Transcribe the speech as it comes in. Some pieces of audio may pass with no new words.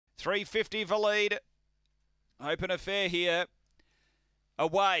350 for lead. Open affair here.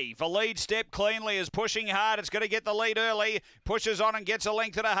 Away. The lead step cleanly is pushing hard. It's going to get the lead early. Pushes on and gets a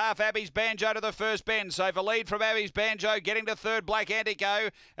length and a half. Abby's Banjo to the first bend. So the lead from Abby's Banjo getting to third, Black Antico.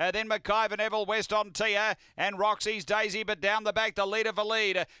 Then McIver Neville, West on Tia. And Roxy's Daisy, but down the back, the lead of the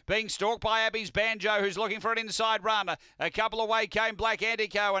lead. Being stalked by Abby's Banjo, who's looking for an inside run. A couple away came Black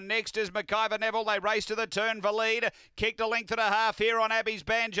Antico. And next is McIver Neville. They race to the turn for lead. Kicked a length and a half here on Abby's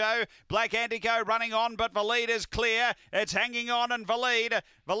Banjo. Black Antico running on, but the lead is clear. It's hanging on and the lead.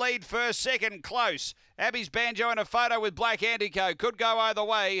 The lead first, second, close. Abby's Banjo in a photo with Black Antico. Could go either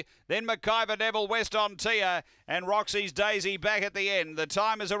way. Then McIver Neville, West on Tia. And Roxy's Daisy back at the end. The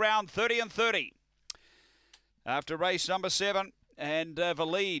time is around 30 and 30. After race number 7. And the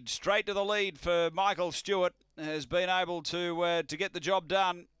lead, straight to the lead for Michael Stewart, has been able to get the job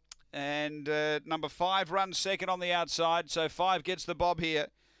done. And number 5 runs second on the outside. So 5 gets the bob here.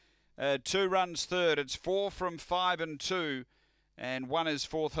 2 runs third. It's 4 from 5 and 2. And 1 is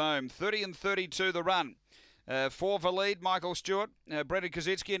fourth home. 30 and 32 the run. 4 for lead, Michael Stewart. Brendan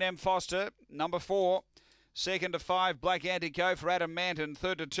Kazitsky and M. Foster. Number 4. Second to 5, Black Antico for Adam Manton.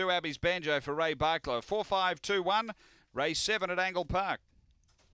 Third to 2, Abby's Banjo for Ray Barklow. 4-5-2-1. Race 7 at Angle Park.